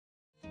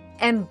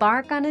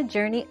Embark on a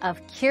journey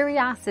of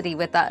curiosity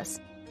with us.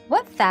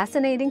 What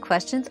fascinating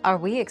questions are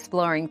we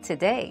exploring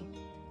today?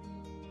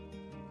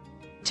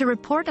 To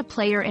report a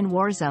player in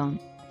Warzone,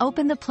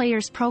 open the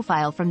player's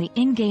profile from the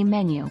in-game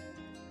menu.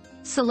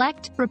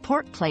 Select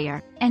Report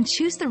Player and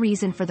choose the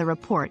reason for the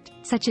report,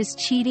 such as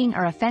cheating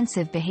or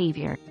offensive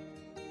behavior.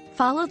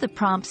 Follow the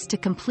prompts to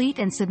complete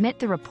and submit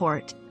the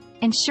report,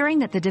 ensuring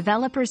that the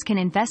developers can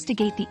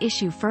investigate the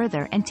issue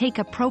further and take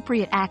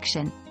appropriate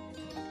action.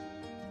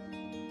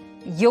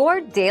 Your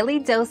daily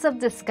dose of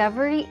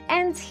discovery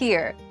ends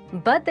here,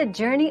 but the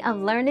journey of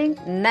learning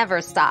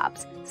never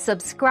stops.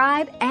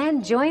 Subscribe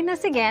and join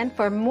us again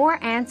for more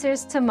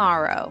answers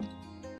tomorrow.